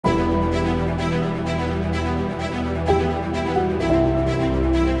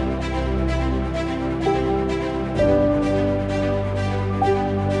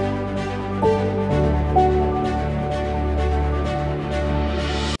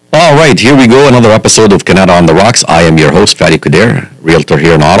right, here we go. Another episode of Kanata on the Rocks. I am your host, Fadi Kuder, realtor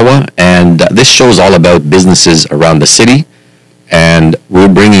here in Ottawa. And this show is all about businesses around the city. And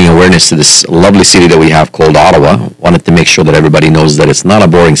we're bringing awareness to this lovely city that we have called Ottawa. Wanted to make sure that everybody knows that it's not a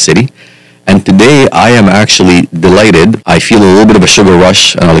boring city. And today I am actually delighted. I feel a little bit of a sugar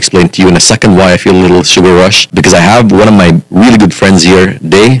rush, and I'll explain to you in a second why I feel a little sugar rush. Because I have one of my really good friends here,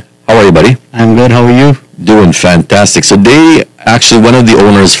 Day. How are you, buddy? I'm good. How are you? Doing fantastic. So Day, actually one of the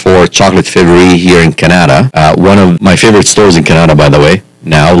owners for Chocolate Février here in Kanata. One of my favorite stores in Kanata, by the way,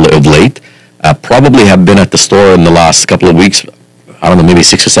 now of late. Probably have been at the store in the last couple of weeks. I don't know, maybe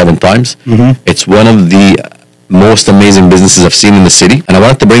 6 or 7 times. Mm-hmm. It's one of the most amazing businesses I've seen in the city. And I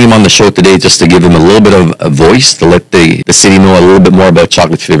wanted to bring him on the show today just to give him a little bit of a voice, to let the city know a little bit more about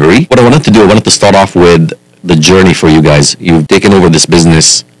Chocolate Février. What I wanted to do, I wanted to start off with the journey for you guys. You've taken over this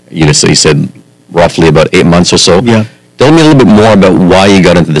business, so you said roughly about 8 months or so. Yeah. Tell me a little bit more about why you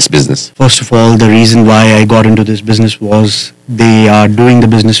got into this business. First of all, the reason why I got into this business was they are doing the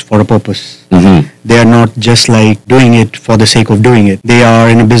business for a purpose. Mm-hmm. They are not just like doing it for the sake of doing it. They are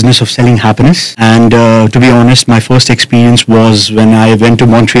in a business of selling happiness. And to be honest, my first experience was when I went to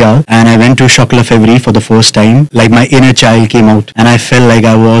Montreal and I went to Chocolate Février for the first time. Like my inner child came out and I felt like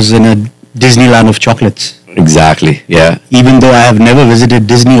I was in a Disneyland of chocolates. Exactly, yeah. Even though I have never visited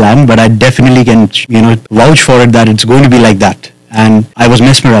Disneyland, but I definitely can, vouch for it that it's going to be like that. And I was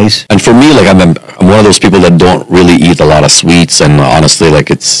mesmerized. And for me, like I'm one of those people that don't really eat a lot of sweets, and honestly, like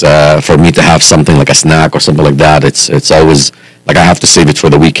it's for me to have something like a snack or something like that, it's always like I have to save it for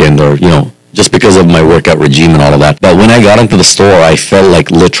the weekend, or just because of my workout regime and all of that. But when I got into the store, I felt like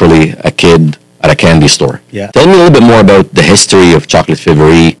literally a kid at a candy store. Yeah. Tell me a little bit more about the history of Chocolate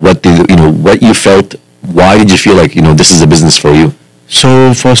Février. What you felt. Why did you feel like this is a business for you?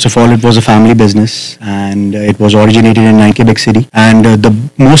 So first of all, it was a family business, and it was originated in Quebec City. And the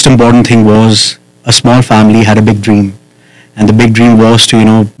most important thing was a small family had a big dream, and the big dream was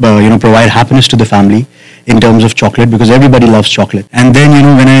to provide happiness to the family in terms of chocolate, because everybody loves chocolate. And then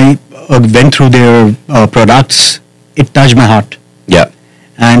when I went through their products, it touched my heart. Yeah.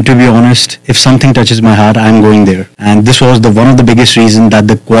 And to be honest, if something touches my heart, I'm going there. And this was one of the biggest reasons that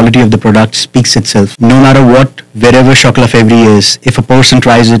the quality of the product speaks itself. No matter what, wherever Chocolate Février is, if a person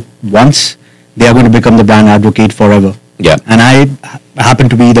tries it once, they are going to become the brand advocate forever. Yeah. And I happen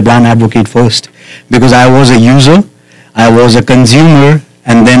to be the brand advocate first, because I was a user, I was a consumer,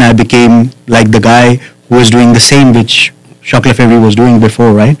 and then I became like the guy who was doing the same which Chocolate Février was doing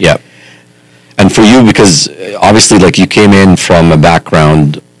before, right? Yeah. And for you, because obviously, like you came in from a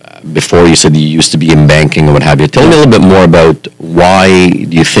background before, you said you used to be in banking and what have you. Tell me a little bit more about why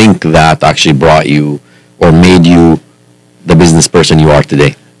do you think that actually brought you or made you the business person you are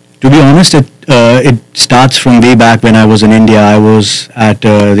today? To be honest, it starts from way back when I was in India. I was at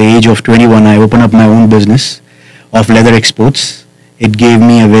the age of 21. I opened up my own business of leather exports. It gave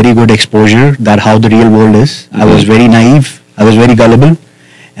me a very good exposure that how the real world is. Mm-hmm. I was very naive. I was very gullible.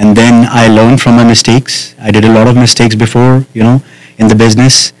 And then I learned from my mistakes. I did a lot of mistakes before, in the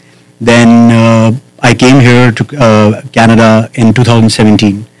business. Then I came here to Canada in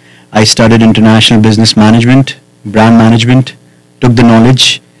 2017. I studied international business management, brand management, took the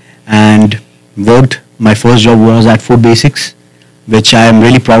knowledge and worked. My first job was at Food Basics, which I am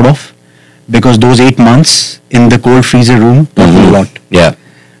really proud of, because those 8 months in the cold freezer room taught me a lot. Yeah.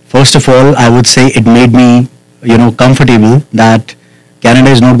 First of all, I would say it made me, comfortable that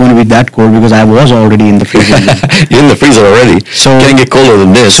Canada is not going to be that cold, because I was already in the freezer. You're in the freezer already. So can't get colder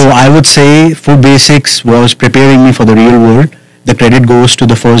than this. So I would say Food Basics was preparing me for the real world. The credit goes to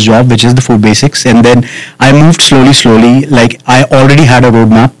the first job, which is the Food Basics. And then I moved slowly. Like I already had a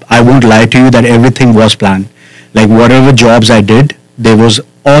roadmap. I won't lie to you that everything was planned. Like whatever jobs I did, there was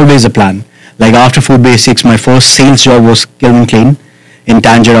always a plan. Like after Food Basics, my first sales job was Calvin Klein in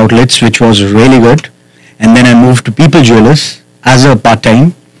Tanger outlets, which was really good. And then I moved to People Jewelers as a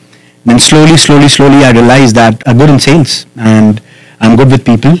part-time. Then slowly, I realized that I'm good in sales and I'm good with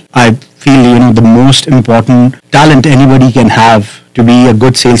people. I feel, the most important talent anybody can have to be a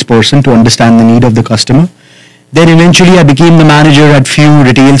good salesperson, to understand the need of the customer. Then eventually I became the manager at few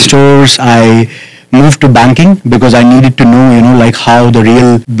retail stores. I moved to banking because I needed to know, like how the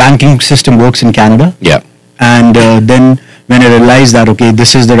real banking system works in Canada. Yeah. And then when I realized that, okay,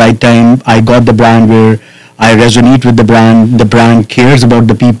 this is the right time, I got the brand where I resonate with the brand cares about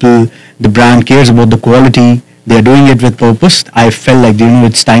the people, the brand cares about the quality, they're doing it with purpose. I felt like,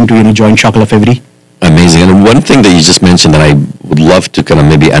 it's time to, join Chocolate Février. Amazing. And one thing that you just mentioned that I would love to kind of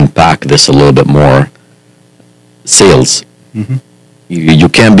maybe unpack this a little bit more, sales. Mm-hmm. You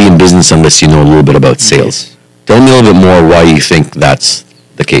can't be in business unless you know a little bit about sales. Yes. Tell me a little bit more why you think that's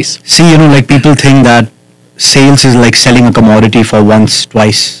the case? See, like people think that sales is like selling a commodity for once,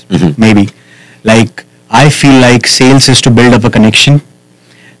 twice, maybe. Like I feel like sales is to build up a connection.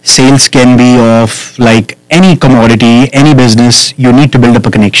 Sales can be of like any commodity, any business. You need to build up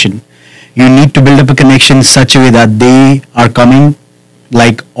a connection. You need to build up a connection in such a way that they are coming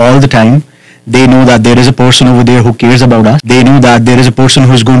like all the time. They know that there is a person over there who cares about us. They know that there is a person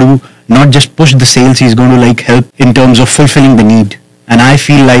who's going to not just push the sales, he's going to like help in terms of fulfilling the need. And I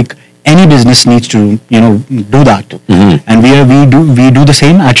feel like any business needs to, do that. And we do the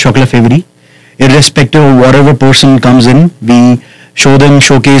same at Chocolate Favory. Irrespective of whatever person comes in, we show them,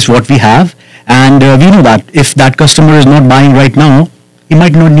 showcase what we have. And we know that if that customer is not buying right now, he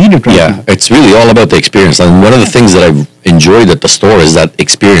might not need it right now. Yeah, it's really all about the experience. And one of the things that I've enjoyed at the store is that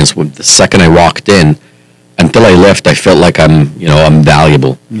experience. With the second I walked in, until I left, I felt like I'm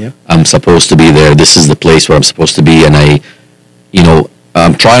valuable. Yep. I'm supposed to be there. This is the place where I'm supposed to be. And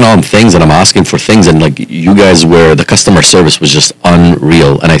I'm trying on things and I'm asking for things. And like you guys were, the customer service was just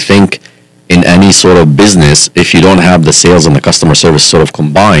unreal. And I think in any sort of business, if you don't have the sales and the customer service sort of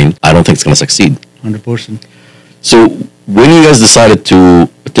combined, I don't think it's going to succeed. 100%. So when you guys decided to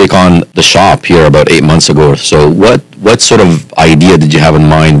take on the shop here about 8 months ago or so, what sort of idea did you have in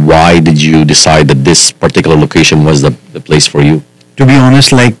mind? Why did you decide that this particular location was the place for you? To be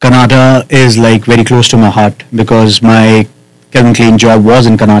honest, like Kanata is like very close to my heart because my Calvin Klein job was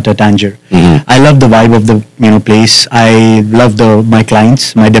in Kanata, Tanger. I love the vibe of the place. I love my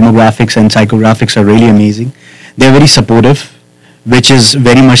clients. My demographics and psychographics are really amazing. They're very supportive, which is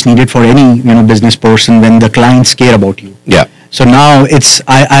very much needed for any business person when the clients care about you. Yeah. So now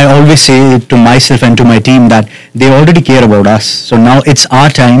I always say to myself and to my team that they already care about us. So now it's our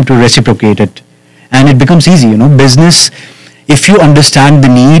time to reciprocate it, and it becomes easy. Business. If you understand the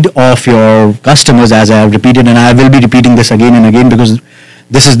need of your customers, as I have repeated, and I will be repeating this again and again because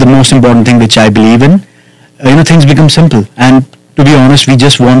this is the most important thing which I believe in, things become simple. And to be honest, we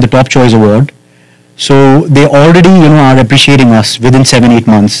just won the Top Choice Award. So they already, are appreciating us within 7-8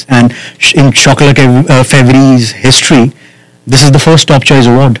 months. And in Chocolate Favory's history, this is the first Top Choice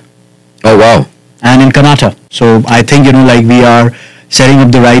Award. Oh, wow. And in Kanata. So I think, we are setting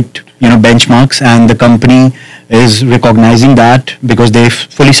up the right, benchmarks, and the company is recognizing that because they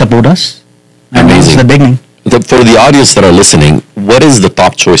fully support us. And Amazing. That's the beginning. For the audience that are listening, what is the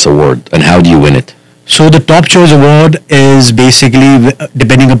Top Choice Award and how do you win it? So the Top Choice Award is basically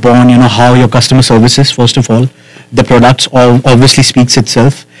depending upon, how your customer service is, first of all. The products obviously speaks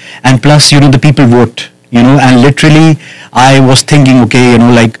itself. And plus, the people vote, and literally I was thinking, okay,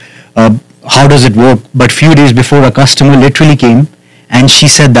 how does it work? But few days before, a customer literally came and she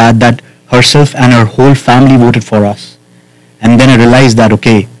said that herself and her whole family voted for us. And then I realized that,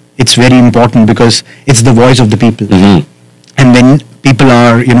 okay, it's very important because it's the voice of the people. And when people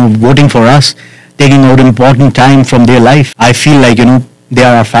are, voting for us, taking out important time from their life, I feel like, they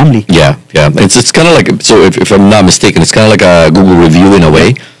are our family. Yeah. It's kind of like, so if I'm not mistaken, it's kind of like a Google review in a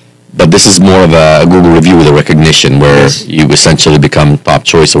way, but this is more of a Google review with a recognition where you essentially become Top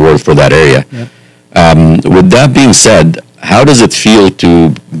Choice Award for that area. Yep. With that being said, how does it feel to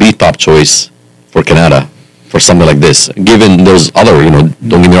be Top Choice for Kanata for something like this? Given there's other,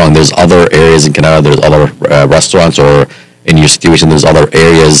 don't get me wrong, there's other areas in Kanata, there's other restaurants, or in your situation, there's other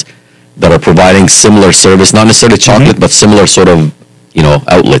areas that are providing similar service, not necessarily chocolate, but similar sort of,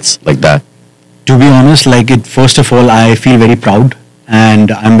 outlets like that. To be honest, first of all, I feel very proud and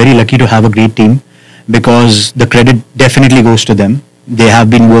I'm very lucky to have a great team because the credit definitely goes to them. They have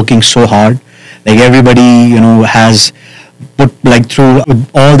been working so hard. Like everybody, has put through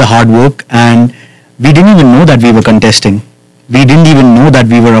all the hard work, and we didn't even know that we were contesting. We didn't even know that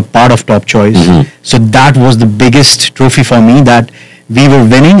we were a part of Top Choice. So that was the biggest trophy for me, that we were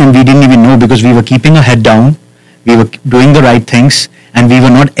winning and we didn't even know because we were keeping our head down. We were doing the right things and we were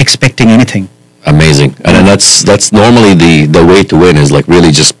not expecting anything. Amazing. And then that's normally the way to win is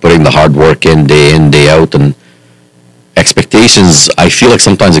really just putting the hard work in, day out, and expectations. I feel like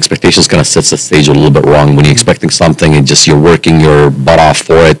sometimes expectations kind of sets the stage a little bit wrong when you're expecting something and just you're working your butt off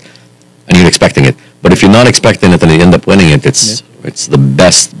for it and you're expecting it. But if you're not expecting it and you end up winning it, it's the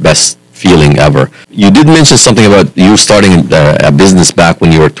best feeling ever. You did mention something about you starting a business back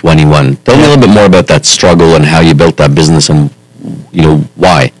when you were 21. Tell me a little bit more about that struggle and how you built that business and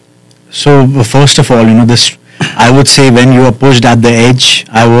why. So first of all, this, I would say when you are pushed at the edge,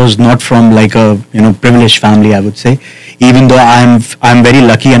 I was not from a privileged family, I would say. Even though I'm very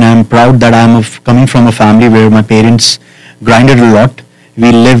lucky and I'm proud that I'm coming from a family where my parents grinded a lot.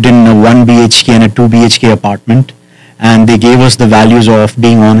 We lived in a 1 BHK and a 2 BHK apartment, and they gave us the values of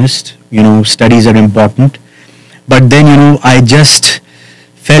being honest. Studies are important. But then, I just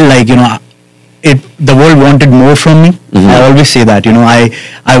felt like, the world wanted more from me. I always say that,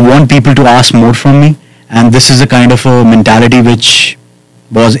 I want people to ask more from me. And this is a kind of a mentality which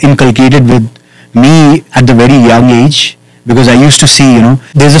was inculcated with me at the very young age, because I used to see,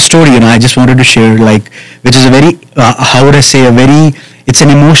 there's a story, I just wanted to share, like, which is a very, how would I say, it's an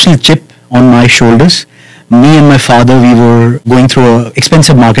emotional chip on my shoulders. Me and my father, we were going through an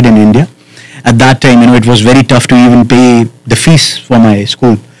expensive market in India. At that time, it was very tough to even pay the fees for my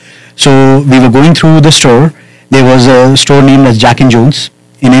school. So we were going through the store. There was a store named as Jack and Jones.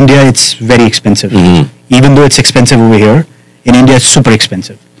 In India, it's very expensive. Even though it's expensive over here, in India, it's super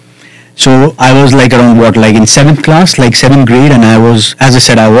expensive. So I was like around in 7th class, like 7th grade, and I was, as I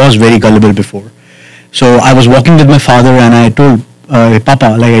said, I was very gullible before. So I was walking with my father, and I told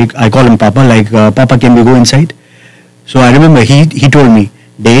Papa, like I call him Papa, like, Papa, can we go inside? So I remember he told me,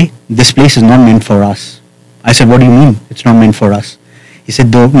 "Day, this place is not meant for us." I said, "What do you mean it's not meant for us?" He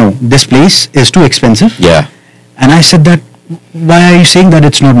said, "No, this place is too expensive." Yeah. And I said that, "Why are you saying that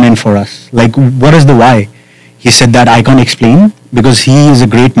it's not meant for us? Like, what is the why?" He said that I can't explain, because he is a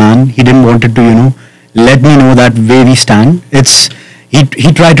great man. He didn't want to, let me know that where we stand.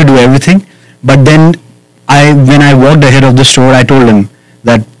 He tried to do everything. But then when I walked ahead of the store, I told him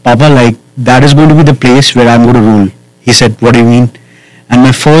that, "Papa, like, that is going to be the place where I'm going to rule." He said, "What do you mean?" And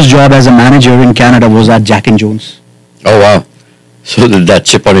my first job as a manager in Canada was at Jack and Jones. Oh, wow. So that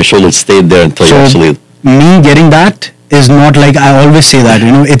chip on your shoulder stayed there until you actually... Me getting that is not like, I always say that,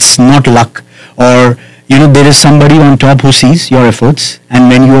 it's not luck, or, there is somebody on top who sees your efforts, and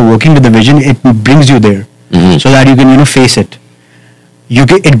when you are working with the vision, it brings you there so that you can, face it.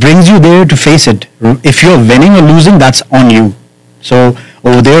 It brings you there to face it. If you're winning or losing, that's on you. So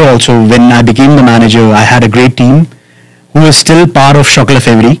over there also, when I became the manager, I had a great team who is still part of Shokla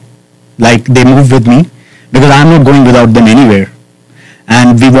Fevri. Like, they moved with me, because I'm not going without them anywhere.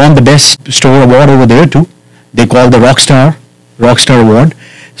 And we won the best store award over there too. They call the Rockstar Award.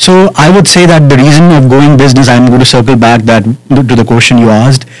 So I would say that the reason of going business, I'm going to circle back to the question you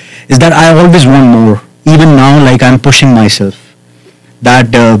asked, is that I always want more. Even now, like, I'm pushing myself.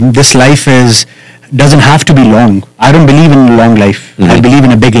 That this life doesn't have to be long. I don't believe in a long life. I believe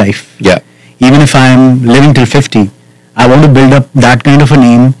in a big life. Yeah. Even if I'm living till 50, I want to build up that kind of a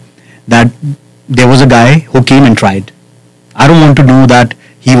name, that there was a guy who came and tried. I don't want to know that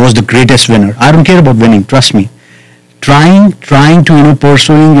he was the greatest winner. I don't care about winning, trust me. Trying to,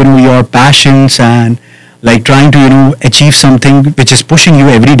 pursuing, your passions, and like trying to, achieve something which is pushing you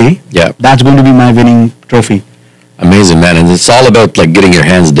every day. Yeah. That's going to be my winning trophy. Amazing, man. And it's all about like getting your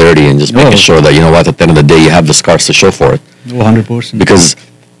hands dirty and just making sure that, at the end of the day, you have the scars to show for it. 100%. Because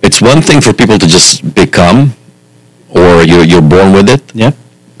it's one thing for people to just become, or you're born with it. Yeah.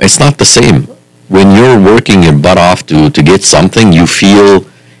 It's not the same. When you're working your butt off to get something, you feel,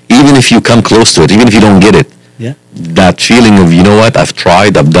 even if you come close to it, even if you don't get it, that feeling of, I've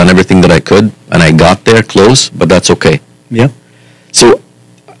tried, I've done everything that I could, and I got there close, but that's okay. Yeah. So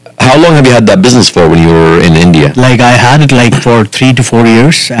how long have you had that business for when you were in India? Like, I had it like for 3 to 4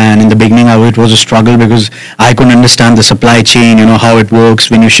 years, and in the beginning it was a struggle, because I couldn't understand the supply chain, how it works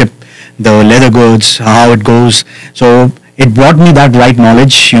when you ship the leather goods, how it goes. So it brought me that right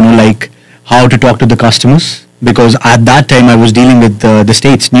knowledge, like how to talk to the customers, because at that time I was dealing with the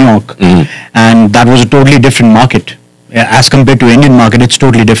States, New York, and that was a totally different market. As compared to Indian market, it's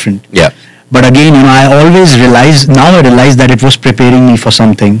totally different. Yeah. But again, I always realize that it was preparing me for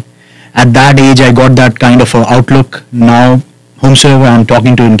something. At that age, I got that kind of outlook. Now, whomsoever I'm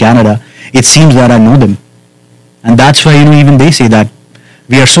talking to in Canada, it seems that I know them. And that's why, even they say that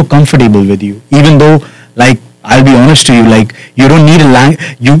we are so comfortable with you. Even though, like, I'll be honest to you, like, you don't need a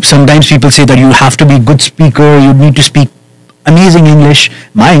language. Sometimes people say that you have to be a good speaker, you need to speak amazing English.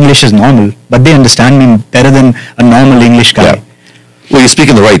 My English is normal, but they understand me better than a normal English guy. Yeah. Well, you're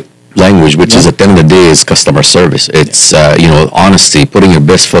speaking the right language, which is at the end of the day is customer service. It's, honesty, putting your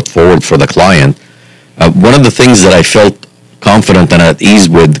best foot forward for the client. One of the things that I felt confident and at ease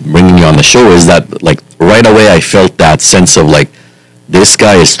with bringing you on the show is that, like, right away I felt that sense of, like, this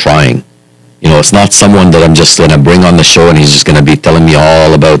guy is trying. It's not someone that I'm just going to bring on the show and he's just going to be telling me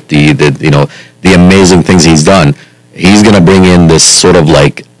all about the amazing things he's done. He's going to bring in this sort of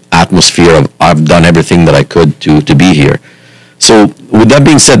like atmosphere of I've done everything that I could to be here. So with that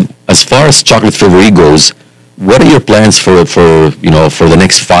being said, as far as Chocolate Fevri goes, what are your plans for the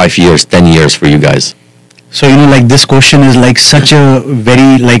next 5 years, 10 years for you guys? So, like, this question is like such a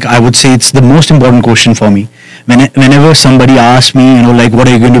very, like, I would say it's the most important question for me. Whenever somebody asks me, like, what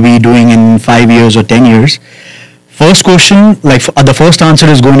are you going to be doing in 5 years or 10 years? First question, like, the first answer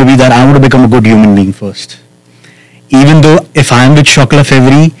is going to be that I want to become a good human being first. even though if I am with Shokla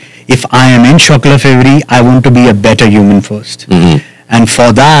Fevri, if I am in Shokla Fevri, I want to be a better human first. And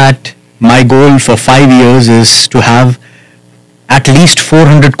for that, my goal for 5 years is to have at least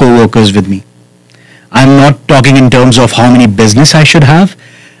 400 co-workers with me. I'm not talking in terms of how many business I should have.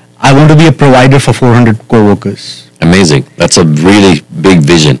 I want to be a provider for 400 co-workers. Amazing. That's a really big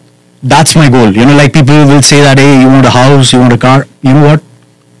vision. That's my goal. Like people will say that, hey, you want a house, you want a car. You know what?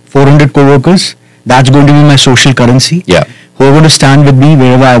 400 co-workers, that's going to be my social currency. Yeah. Who are going to stand with me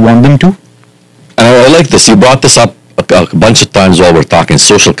wherever I want them to. And I like this. You brought this up a bunch of times while we're talking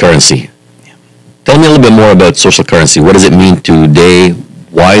social currency. Yeah. Tell me a little bit more about social currency. What does it mean today?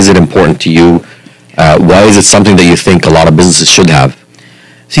 Why is it important to you? Why is it something that you think a lot of businesses should have?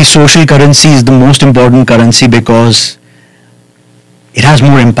 See, social currency is the most important currency because it has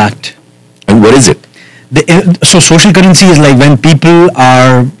more impact. And what is it? So social currency is like when people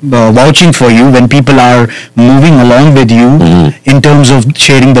are vouching for you, when people are moving along with you in terms of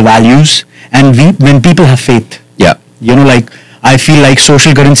sharing the values, and when people have faith. Yeah. Like I feel like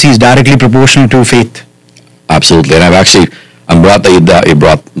social currency is directly proportional to faith. Absolutely. And I'm glad that you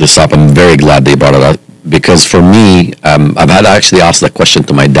brought this up. I'm very glad that you brought it up. Because for me, I've had actually asked that question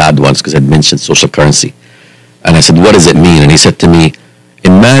to my dad once because I'd mentioned social currency. And I said, what does it mean? And he said to me,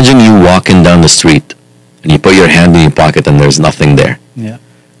 imagine you walking down the street and you put your hand in your pocket and there's nothing there. Yeah.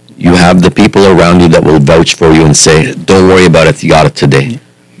 You have the people around you that will vouch for you and say, don't worry about it, you got it today. Yeah.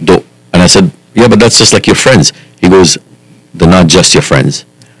 Don't. And I said, yeah, but that's just like your friends. He goes, they're not just your friends.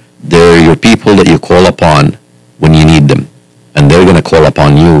 They're your people that you call upon when you need them. And they're going to call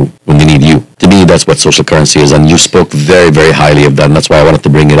upon you when they need you. To me, that's what social currency is. And you spoke very, very highly of that. And that's why I wanted to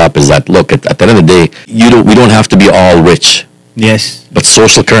bring it up is that, look, at the end of the day, we don't have to be all rich. Yes. But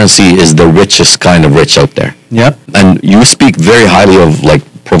social currency is the richest kind of rich out there. Yep. And you speak very highly of like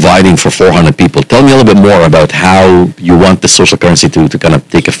providing for 400 people. Tell me a little bit more about how you want the social currency to kind of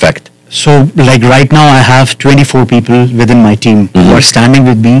take effect. So like right now I have 24 people within my team who are standing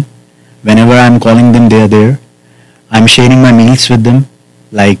with me. Whenever I'm calling them, they are there. I'm sharing my meals with them.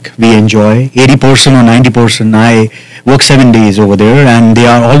 Like we enjoy 80% or 90%. I work 7 days over there and they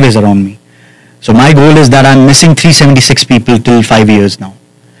are always around me. So my goal is that I'm missing 376 people till 5 years now.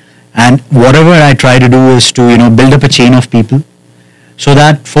 And whatever I try to do is to, build up a chain of people so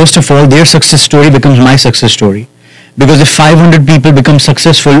that first of all, their success story becomes my success story. Because if 500 people become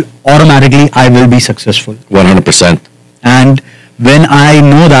successful, automatically I will be successful. 100%. And when I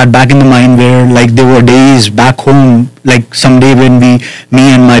know that back in the mind where like there were days back home, like someday when me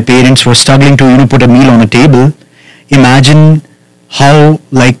and my parents were struggling to, put a meal on a table, imagine how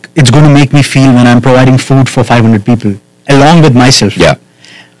like it's going to make me feel when I'm providing food for 500 people along with myself. Yeah.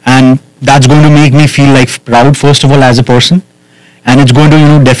 And that's going to make me feel like proud first of all as a person. And it's going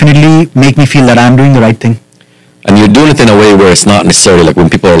to, definitely make me feel that I'm doing the right thing. And you're doing it in a way where it's not necessarily like when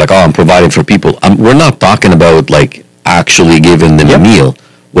people are like, oh, I'm providing for people. We're not talking about like actually giving them a meal.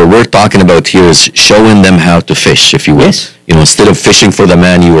 What we're talking about here is showing them how to fish, if you will. Yes. Instead of fishing for the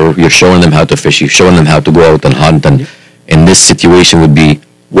man, you're showing them how to fish. You're showing them how to go out and hunt. And in this situation would be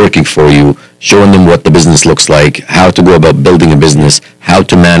working for you, showing them what the business looks like, how to go about building a business, how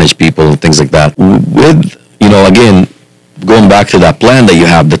to manage people and things like that. With, again, going back to that plan that you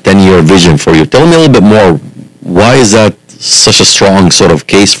have, the 10-year vision for you. Tell me a little bit more. Why is that such a strong sort of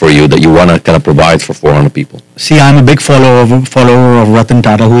case for you that you want to kind of provide for 400 people? See, I'm a big follower of Ratan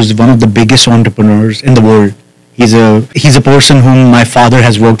Tata, who is one of the biggest entrepreneurs in the world. He's a person whom my father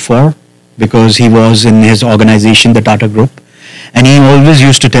has worked for because he was in his organization, the Tata Group. And he always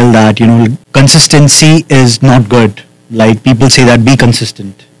used to tell that, consistency is not good. Like people say that be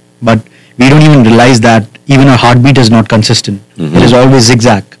consistent. But we don't even realize that even our heartbeat is not consistent. It is always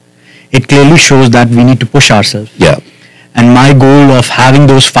zigzag. It clearly shows that we need to push ourselves. Yeah. And my goal of having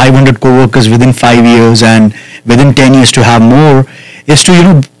those 500 co-workers within 5 years and within 10 years to have more is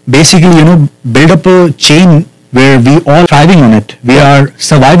to, basically, build up a chain where we all thriving on it. We are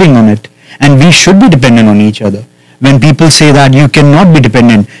surviving on it. And we should be dependent on each other. When people say that you cannot be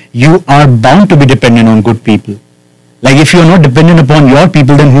dependent, you are bound to be dependent on good people. Like if you are not dependent upon your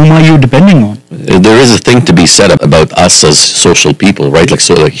people, then whom are you depending on? There is a thing to be said about us as social people, right? Like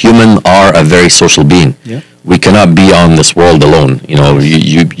human are a very social being. Yeah. We cannot be on this world alone.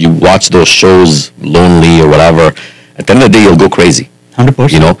 You watch those shows, Lonely or whatever. At the end of the day, you'll go crazy.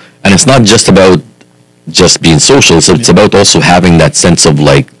 100%. And it's not just about just being social. It's about also having that sense of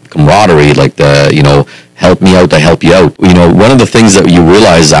like camaraderie, like help me out, I help you out. One of the things that you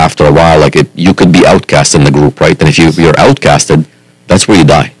realize after a while, like you could be outcast in the group, right? And if you're outcasted, that's where you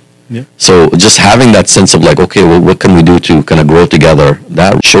die. Yeah. So just having that sense of like, okay, well, what can we do to kind of grow together?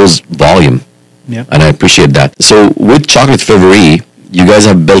 That shows volume. Yeah. And I appreciate that. So with Chocolate February, you guys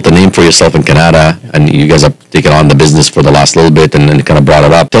have built a name for yourself in Kanata, and you guys have taken on the business for the last little bit and then kind of brought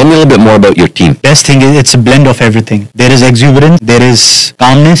it up. Tell me a little bit more about your team. Best thing is it's a blend of everything. There is exuberance, there is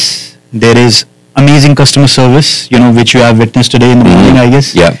calmness, there is amazing customer service, which you have witnessed today in the morning, I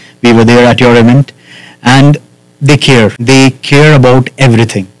guess. Yeah. We were there at your event, and they care. They care about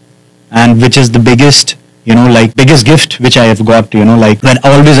everything, and which is the biggest, biggest gift which I have got, like when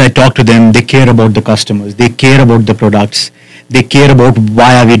always I talk to them, they care about the customers, they care about the products, they care about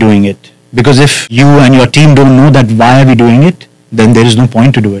why are we doing it. Because if you and your team don't know that why are we doing it, then there is no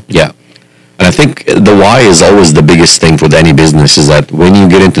point to do it. Yeah. And I think the why is always the biggest thing with any business, is that when you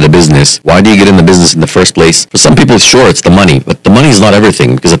get into the business, why do you get in the business in the first place? For some people, sure, it's the money, but the money is not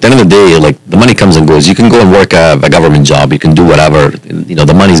everything, because at the end of the day, like, the money comes and goes. You can go and work a government job, you can do whatever,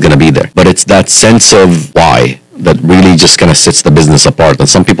 the money's going to be there. But it's that sense of why that really just kind of sets the business apart. And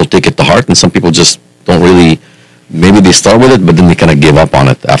some people take it to heart, and some people just don't really. Maybe they start with it, but then they kind of give up on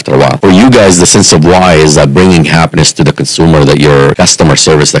it after a while. For you guys, the sense of why is that bringing happiness to the consumer, that your customer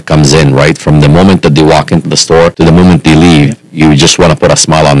service that comes in, right? From the moment that they walk into the store to the moment they leave, you just want to put a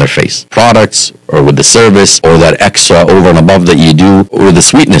smile on their face. Products, or with the service, or that extra over and above that you do, or the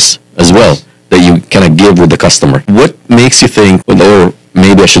sweetness as well that you kind of give with the customer. What makes you think, or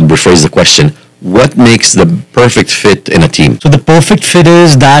maybe I should rephrase the question, what makes the perfect fit in a team? So the perfect fit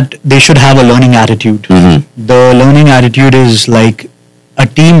is that they should have a learning attitude. Mm-hmm. The learning attitude is like a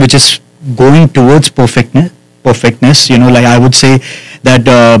team which is going towards perfectness. Like I would say that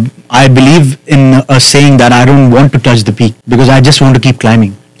I believe in a saying that I don't want to touch the peak because I just want to keep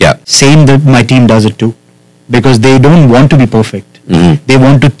climbing. Yeah. Same that my team does it too, because they don't want to be perfect. Mm-hmm. They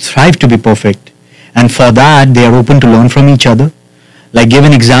want to thrive to be perfect. And for that, they are open to learn from each other. Like, give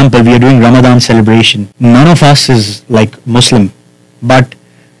an example, we are doing Ramadan celebration. None of us is like Muslim, but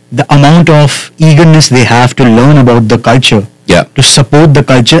the amount of eagerness they have to learn about the culture, to support the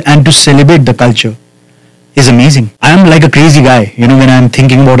culture and to celebrate the culture is amazing. I am like a crazy guy, when I'm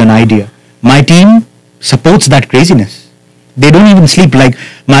thinking about an idea. My team supports that craziness. They don't even sleep. Like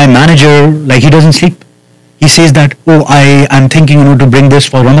my manager, like he doesn't sleep. He says that, I'm thinking, to bring this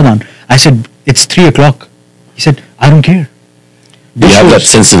for Ramadan. I said, it's 3:00. He said, I don't care. You have that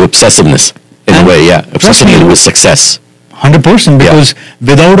sense of obsessiveness in a way, obsessiveness with success. 100%, because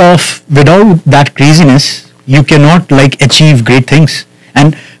without that craziness, you cannot like achieve great things.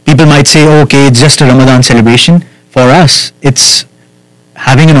 And people might say, okay, it's just a Ramadan celebration. For us, it's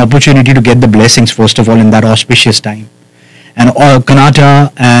having an opportunity to get the blessings first of all in that auspicious time. And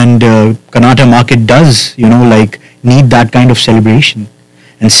Kanata and Kanata market does, need that kind of celebration.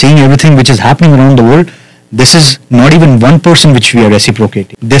 And seeing everything which is happening around the world, this is not even one person which we are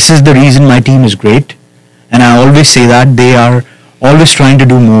reciprocating. This is the reason my team is great. And I always say that they are always trying to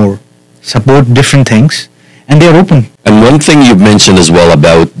do more, support different things, and they are open. And one thing you've mentioned as well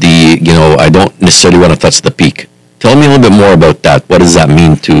about the, I don't necessarily want to touch the peak. Tell me a little bit more about that. What does that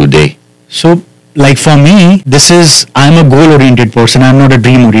mean today? So, like for me, I'm a goal-oriented person. I'm not a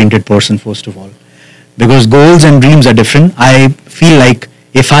dream-oriented person, first of all. Because goals and dreams are different. I feel like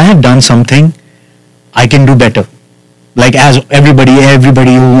if I have done something, I can do better. Like as everybody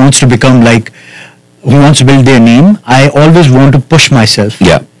who wants to become who wants to build their name, I always want to push myself.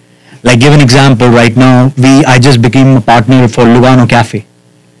 Yeah. Like give an example, right now, I just became a partner for Lugano Cafe.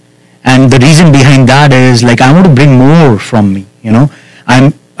 And the reason behind that is like, I want to bring more from me,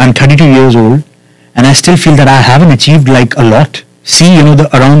 I'm 32 years old and I still feel that I haven't achieved like a lot. See,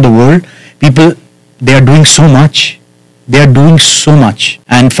 around the world, people, they are doing so much.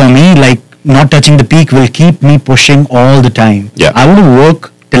 And for me, like, not touching the peak will keep me pushing all the time. Yeah. I want to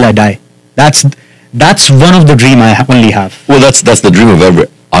work till I die. That's one of the dream I only have. Well, that's the dream of every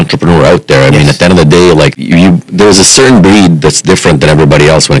entrepreneur out there. I mean, at the end of the day, like there's a certain breed that's different than everybody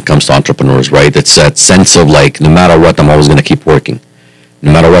else when it comes to entrepreneurs, right? It's that sense of like, no matter what, I'm always going to keep working.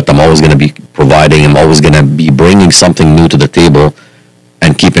 No matter what, I'm always going to be providing. I'm always going to be bringing something new to the table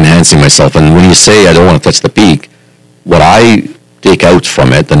and keep enhancing myself. And when you say I don't want to touch the peak, what I take out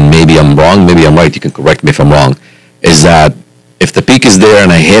from it, and maybe I'm wrong, maybe I'm right, you can correct me if I'm wrong, is that if the peak is there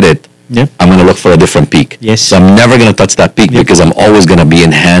and I hit it, I'm going to look for a different peak. Yes. So I'm never going to touch that peak because I'm always going to be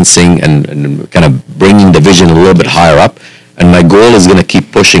enhancing and kind of bringing the vision a little bit higher up. And my goal is going to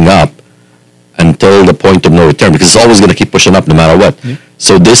keep pushing up until the point of no return, because it's always going to keep pushing up no matter what. Yeah.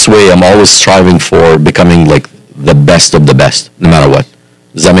 So this way, I'm always striving for becoming like the best of the best, no matter what.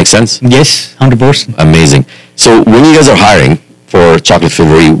 Does that make sense? Yes, 100%. Amazing. So when you guys are hiring for Chocolate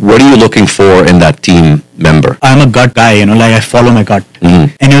February, what are you looking for in that team member? I'm a gut guy, like I follow my gut.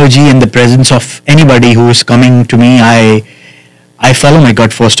 Mm-hmm. Energy and the presence of anybody who is coming to me, I I follow my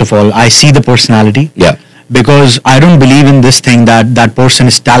gut first of all. I see the personality. Yeah. Because I don't believe in this thing that that person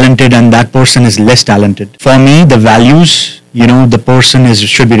is talented and that person is less talented. For me, the values, the person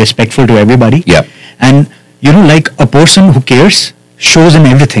should be respectful to everybody. Yeah. And, like a person who cares shows in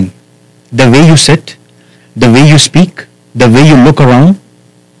everything. The way you sit, the way you speak, the way you look around,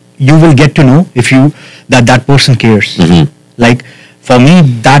 you will get to know if that person cares. Mm-hmm. Like, for me,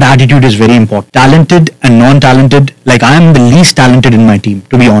 that attitude is very important. Talented and non-talented, like I am the least talented in my team,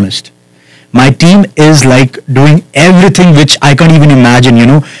 to be honest. My team is like doing everything which I can't even imagine,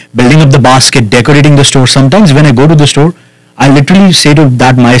 building up the basket, decorating the store. Sometimes when I go to the store, I literally say to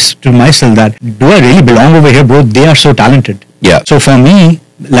myself that, do I really belong over here, bro? They are so talented. Yeah. So for me,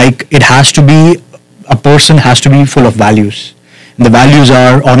 like a person has to be full of values. And the values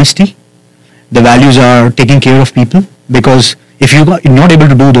are honesty. The values are taking care of people. Because if you're not able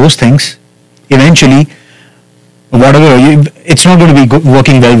to do those things, eventually, it's not going to be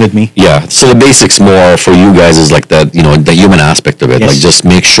working well with me. Yeah. So the basics more for you guys is like the human aspect of it. Yes. Like just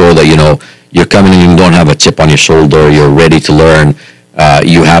make sure that, you're coming in and you don't have a chip on your shoulder. You're ready to learn.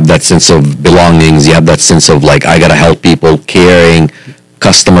 You have that sense of belongings. You have that sense of like, I got to help people, caring,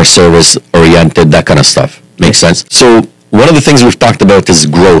 customer service oriented, that kind of stuff. Makes sense. So one of the things we've talked about is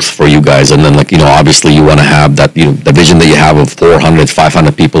growth for you guys. And then obviously you want to have that, the vision that you have of 400,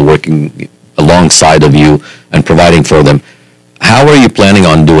 500 people working alongside of you and providing for them. How are you planning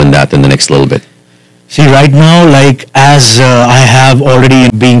on doing that in the next little bit? See, right now, like as I have already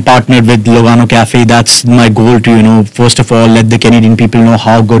being partnered with Lugano Cafe, that's my goal to, first of all, let the Canadian people know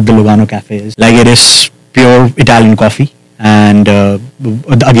how good the Lugano Cafe is. Like it is pure Italian coffee. And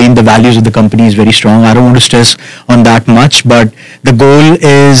again, the values of the company is very strong. I don't want to stress on that much, but the goal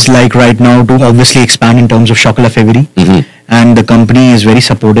is like right now to obviously expand in terms of chocolate favori. Mm-hmm. And the company is very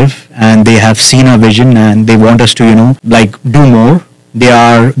supportive and they have seen our vision and they want us to, do more.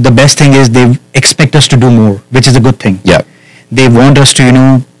 The best thing is they expect us to do more, which is a good thing. Yeah. They want us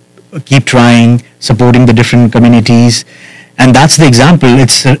to, keep trying, supporting the different communities. And that's the example.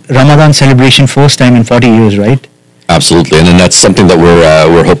 It's Ramadan celebration first time in 40 years, right? Absolutely, and then that's something that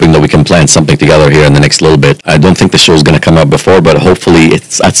we're hoping that we can plan something together here in the next little bit. I don't think the show is going to come out before, but hopefully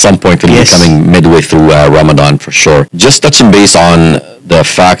it's at some point it'll be coming midway through Ramadan for sure. Just touching base on the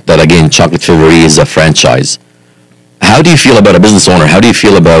fact that again, Chocolate Favori is a franchise. How do you feel about a business owner? How do you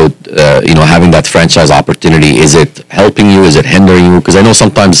feel about having that franchise opportunity? Is it helping you? Is it hindering you? Because I know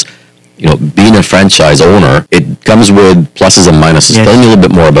sometimes, being a franchise owner, it comes with pluses and minuses. Yes. Tell me a little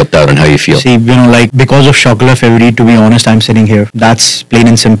bit more about that and how you feel. See, because of Chocolate Favori, to be honest, I'm sitting here. That's plain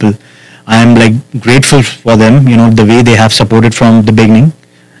and simple. I'm grateful for them, the way they have supported from the beginning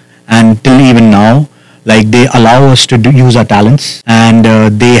and till even now. They allow us to use our talents and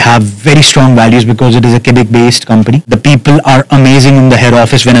they have very strong values because it is a Quebec-based company. The people are amazing in the head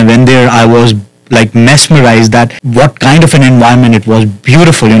office. When I went there, I was mesmerized that what kind of an environment it was.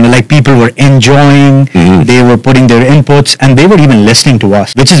 Beautiful, people were enjoying, they were putting their inputs and they were even listening to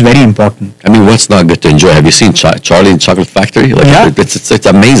us, which is very important. I mean, what's not good to enjoy? Have you seen Charlie and Chocolate Factory? Yeah. It's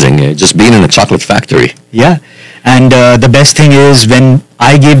amazing, just being in a chocolate factory. Yeah, and the best thing is when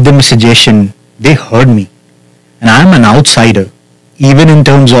I gave them a suggestion, they heard me. And I'm an outsider, even in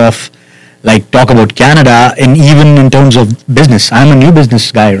terms of talk about Canada and even in terms of business. I'm a new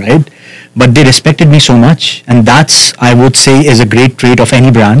business guy, right? But they respected me so much, and that's, I would say, is a great trait of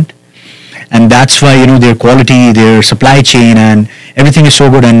any brand. And that's why, their quality, their supply chain and everything is so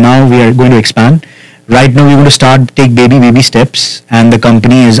good. And now we are going to expand. Right now we're going to take baby steps, and the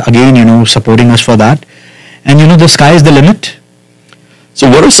company is again, supporting us for that. And the sky is the limit. So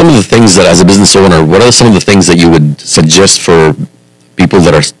what are some of the things that, as a business owner, what are some of the things that you would suggest for people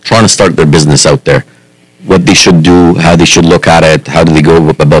that are trying to start their business out there? What they should do, how they should look at it, how do they go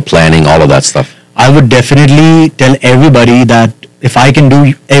about planning, all of that stuff? I would definitely tell everybody that if I can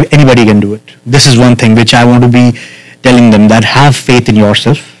do, anybody can do it. This is one thing which I want to be telling them, that have faith in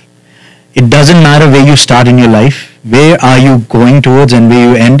yourself. It doesn't matter where you start in your life, where are you going towards and where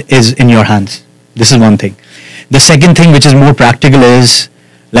you end is in your hands. This is one thing. The second thing which is more practical is,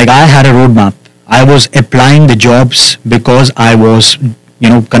 I had a roadmap. I was applying the jobs because I was,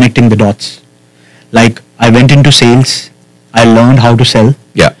 connecting the dots. I went into sales. I learned how to sell.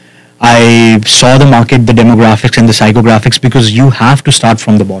 Yeah. I saw the market, the demographics and the psychographics, because you have to start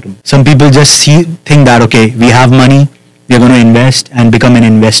from the bottom. Some people just think that, okay, we have money, we're going to invest and become an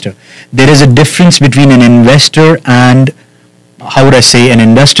investor. There is a difference between an investor and, an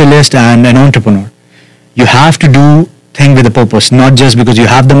industrialist and an entrepreneur. You have to do things with a purpose, not just because you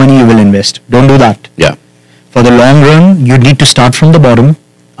have the money, you will invest. Don't do that. Yeah. For the long run, you need to start from the bottom,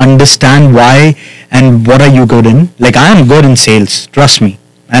 understand why and what are you good in. Like I am good in sales, trust me,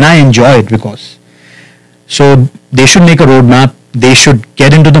 and I enjoy it because. So they should make a roadmap. They should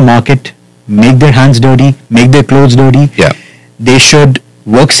get into the market, make their hands dirty, make their clothes dirty. Yeah. They should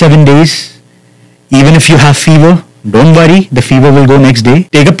work 7 days. Even if you have fever, don't worry, the fever will go next day.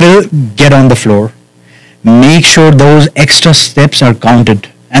 Take a pill, get on the floor. Make sure those extra steps are counted,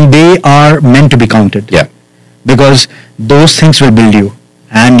 and they are meant to be counted. Yeah. Because those things will build you.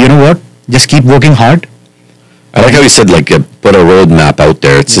 And you know what? Just keep working hard. I like how you said, like, put a roadmap out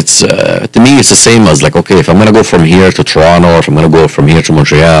there. It's to me, it's the same as like, okay, if I'm going to go from here to Toronto, or if I'm going to go from here to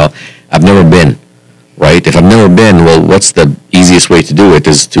Montreal, I've never been, right? If I've never been, well, what's the easiest way to do it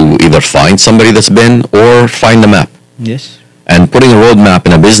is to either find somebody that's been or find the map. Yes. And putting a roadmap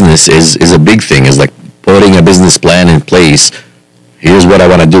in a business is a big thing. Is like putting a business plan in place. Here's what I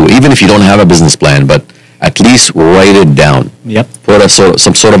want to do. Even if you don't have a business plan, but at least write it down. Yep. Put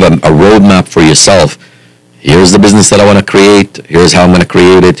some sort of a roadmap for yourself. Here's the business that I want to create. Here's how I'm going to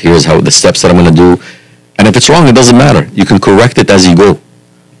create it. Here's how the steps that I'm going to do. And if it's wrong, it doesn't matter. You can correct it as you go.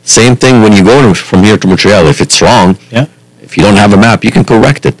 Same thing when you go from here to Montreal. If it's wrong, if you don't have a map, you can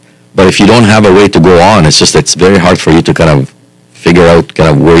correct it. But if you don't have a way to go on, it's very hard for you to kind of figure out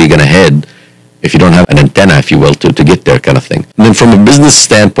kind of where you're going to head if you don't have an antenna, if you will, to get there kind of thing. And then from a business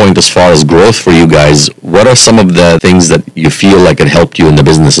standpoint, as far as growth for you guys, what are some of the things that you feel like it helped you in the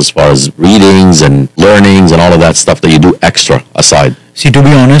business as far as readings and learnings and all of that stuff that you do extra aside? See, to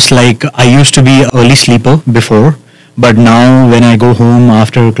be honest, like I used to be an early sleeper before, but now when I go home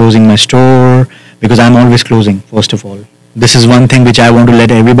after closing my store, because I'm always closing, first of all. This is one thing which I want to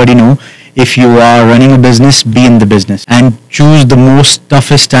let everybody know. If you are running a business, be in the business and choose the most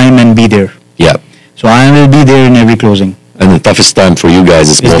toughest time and be there. Yeah. So I will be there in every closing. And the toughest time for you guys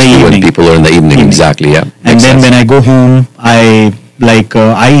is mostly when people are in the evening. Exactly, yeah. And then when I go home, I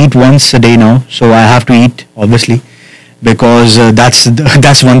eat once a day now, so I have to eat, obviously, because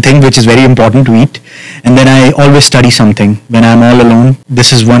that's one thing which is very important to eat. And then I always study something. When I'm all alone,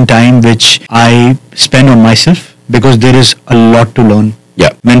 this is one time which I spend on myself because there is a lot to learn.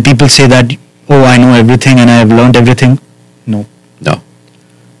 Yeah. When people say that, oh, I know everything and I have learned everything, no.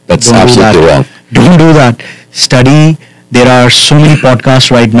 That's absolutely wrong. Don't do that. Study. There are so many podcasts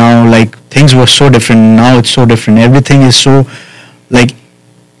right now. Like things were so different. Now it's so different. Everything is so like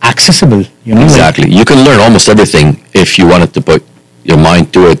accessible. You know. Exactly. You can learn almost everything if you wanted to put your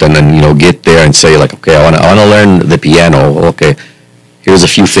mind to it, and then get there and say like, okay, I want to learn the piano. Okay, here's a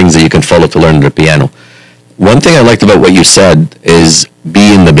few things that you can follow to learn the piano. One thing I liked about what you said is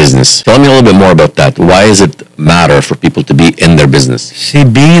be in the business. Tell me a little bit more about that. Why does it matter for people to be in their business? See,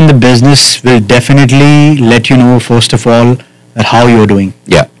 being in the business will definitely let you know, first of all, that how you're doing.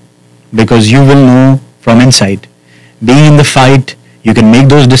 Yeah. Because you will know from inside. Being in the fight, you can make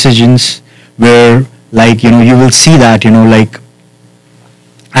those decisions where, like, you will see that, like,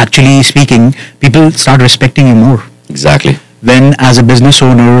 actually speaking, people start respecting you more. Exactly. When, as a business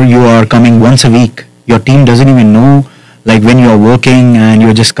owner, you are coming once a week, your team doesn't even know, like when you're working and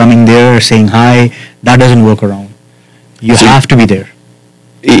you're just coming there saying hi, that doesn't work around. You have to be there.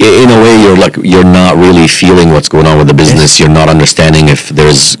 In a way, you're not really feeling what's going on with the business. Yes. You're not understanding if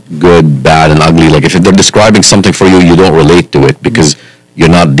there's good, bad, and ugly. Like if they're describing something for you, you don't relate to it because you're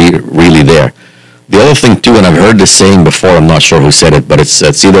not really there. The other thing too, and I've heard this saying before, I'm not sure who said it, but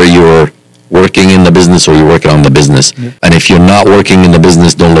it's either you're working in the business or you're working on the business. Yeah. And if you're not working in the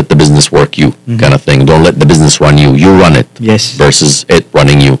business, don't let the business work you, kind of thing. Don't let the business run you. You run it. Yes. Versus it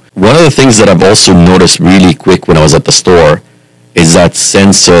running you. One of the things that I've also noticed really quick when I was at the store is that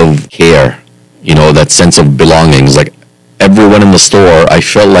sense of care, that sense of belongings. Like everyone in the store, I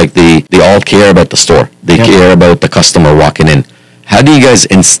felt like they all care about the store. They care about the customer walking in. How do you guys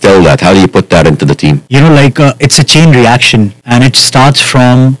instill that? How do you put that into the team? It's a chain reaction and it starts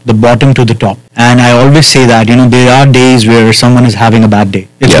from the bottom to the top. And I always say that, there are days where someone is having a bad day.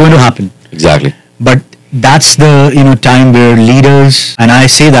 It's going to happen. Exactly. But that's the, time where leaders, and I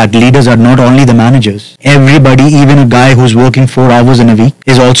say that leaders are not only the managers. Everybody, even a guy who's working 4 hours in a week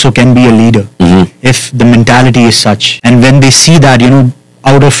can be a leader if the mentality is such. And when they see that,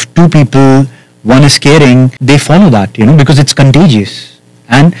 out of 2 people, one is caring, they follow that, because it's contagious.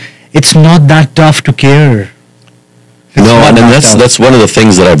 And it's not that tough to care. And that's one of the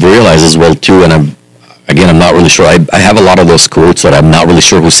things that I've realized as well too, and I'm not really sure. I have a lot of those quotes that I'm not really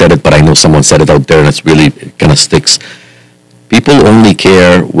sure who said it, but I know someone said it out there and it kind of sticks. People only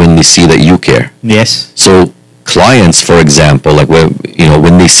care when they see that you care. Yes. So clients, for example, like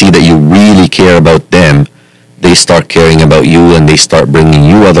when they see that you really care about them, they start caring about you and they start bringing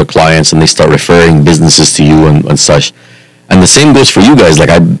you other clients and they start referring businesses to you and such. And the same goes for you guys. Like,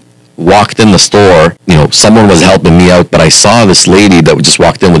 I walked in the store, someone was helping me out, but I saw this lady that just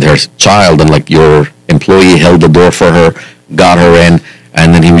walked in with her child, and like your employee held the door for her, got her in,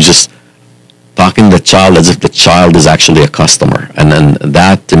 and then he was just talking to the child as if the child is actually a customer. And then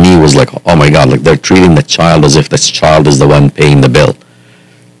that to me was like, oh my God, like they're treating the child as if the child is the one paying the bill.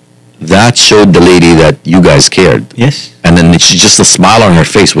 That showed the lady that you guys cared. Yes. And then she just, the smile on her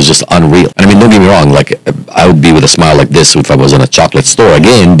face was just unreal. And I mean, don't get me wrong, like I would be with a smile like this if I was in a chocolate store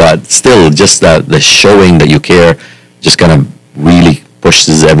again, but still just the showing that you care just kind of really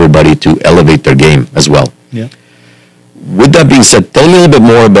pushes everybody to elevate their game as well. Yeah. With that being said, tell me a little bit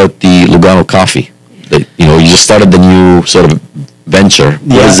more about the Lugano coffee. You just started the new sort of venture.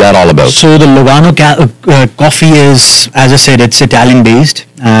 What is that all about? So the Lugano coffee is, as I said, it's Italian based,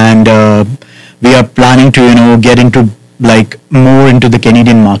 and we are planning to get into like more into the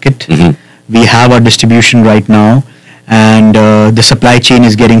Canadian market. Mm-hmm. We have our distribution right now, and the supply chain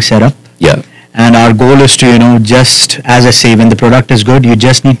is getting set up. Yeah. And our goal is to just, as I say, when the product is good, you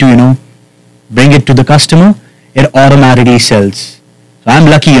just need to bring it to the customer. It automatically sells. So I'm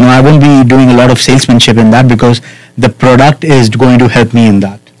lucky, I won't be doing a lot of salesmanship in that because the product is going to help me in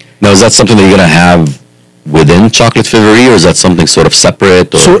that. Now, is that something that you're going to have within Chocolate Fiverie, or is that something sort of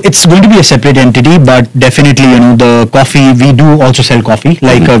separate? Or? So it's going to be a separate entity, but definitely, the coffee, we do also sell coffee.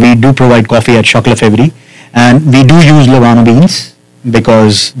 Like we do provide coffee at Chocolate Fiverie, and we do use Lugano beans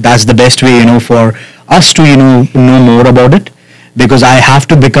because that's the best way, for us to, know more about it, because I have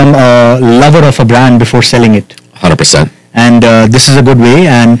to become a lover of a brand before selling it. 100%. And this is a good way.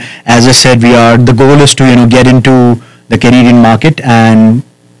 And as I said, the goal is to, get into the Canadian market, and,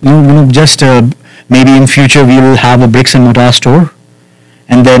 just maybe in future we will have a bricks and mortar store,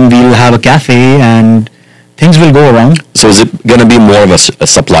 and then we'll have a cafe, and things will go around. So is it going to be more of a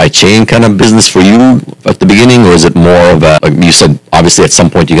supply chain kind of business for you at the beginning, or is it more of like you said, obviously at some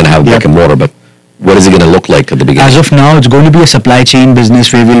point you're going to have brick and mortar, but what is it going to look like at the beginning? As of now, it's going to be a supply chain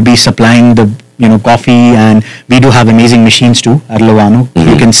business where we'll be supplying the coffee, and we do have amazing machines too at Lugano. Mm-hmm.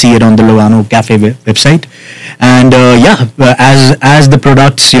 You can see it on the Lugano Cafe website. And as the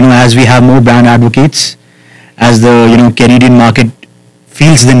products, as we have more brand advocates, as the Canadian market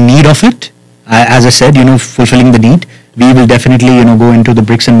feels the need of it, as I said, fulfilling the need, we will definitely go into the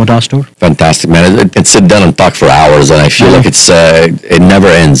bricks and mortar store. Fantastic, man. It's sit down and talk for hours, and I feel like it never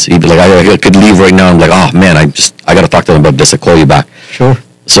ends. Even like I could leave right now. I'm like, oh man, I got to talk to them about this. I'll call you back. Sure.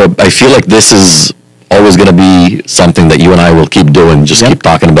 So I feel like this is always going to be something that you and I will keep doing. Just keep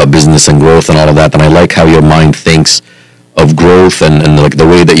talking about business and growth and all of that. And I like how your mind thinks of growth and like the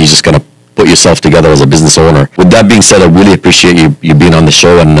way that you just kind of put yourself together as a business owner. With that being said, I really appreciate you being on the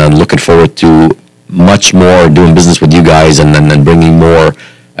show, and looking forward to much more doing business with you guys, and bringing more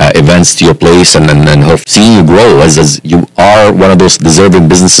events to your place, and hope seeing you grow as you are one of those deserving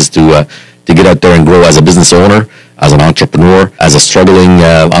businesses to get out there and grow as a business owner, as an entrepreneur, as a struggling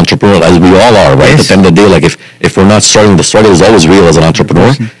entrepreneur, as we all are, right? Yes. At the end of the day, like if we're not struggling, the struggle is always real as an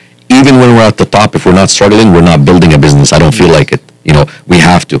entrepreneur. Even when we're at the top, if we're not struggling, we're not building a business. I don't feel like it. We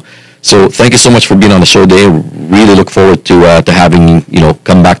have to. So thank you so much for being on the show today. Really look forward to having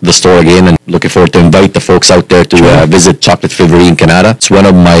come back to the store again, and looking forward to invite the folks out there to visit Chocolate Fiverie in Kanata. It's one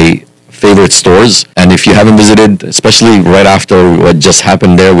of my favorite stores, and if you haven't visited, especially right after what just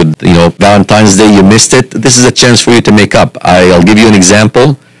happened there with Valentine's Day, you missed it, this is a chance for you to make up. I'll give you an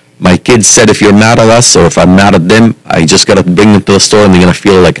example. My kids said if you're mad at us or if I'm mad at them, I just got to bring them to the store and they're going to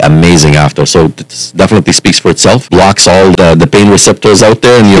feel like amazing after. So it definitely speaks for itself. Blocks all the pain receptors out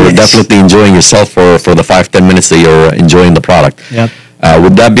there, and you're definitely enjoying yourself for the 5-10 minutes that you're enjoying the product. Yep.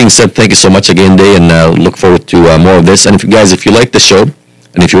 With that being said, thank you so much again, Day, and look forward to more of this. And if you like the show,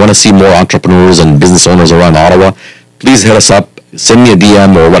 and if you want to see more entrepreneurs and business owners around Ottawa, please hit us up, send me a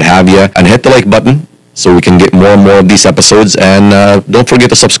DM or what have you, and hit the like button so we can get more and more of these episodes. And don't forget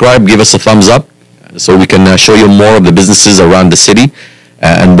to subscribe, give us a thumbs up so we can show you more of the businesses around the city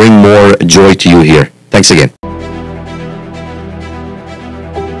and bring more joy to you here. Thanks again.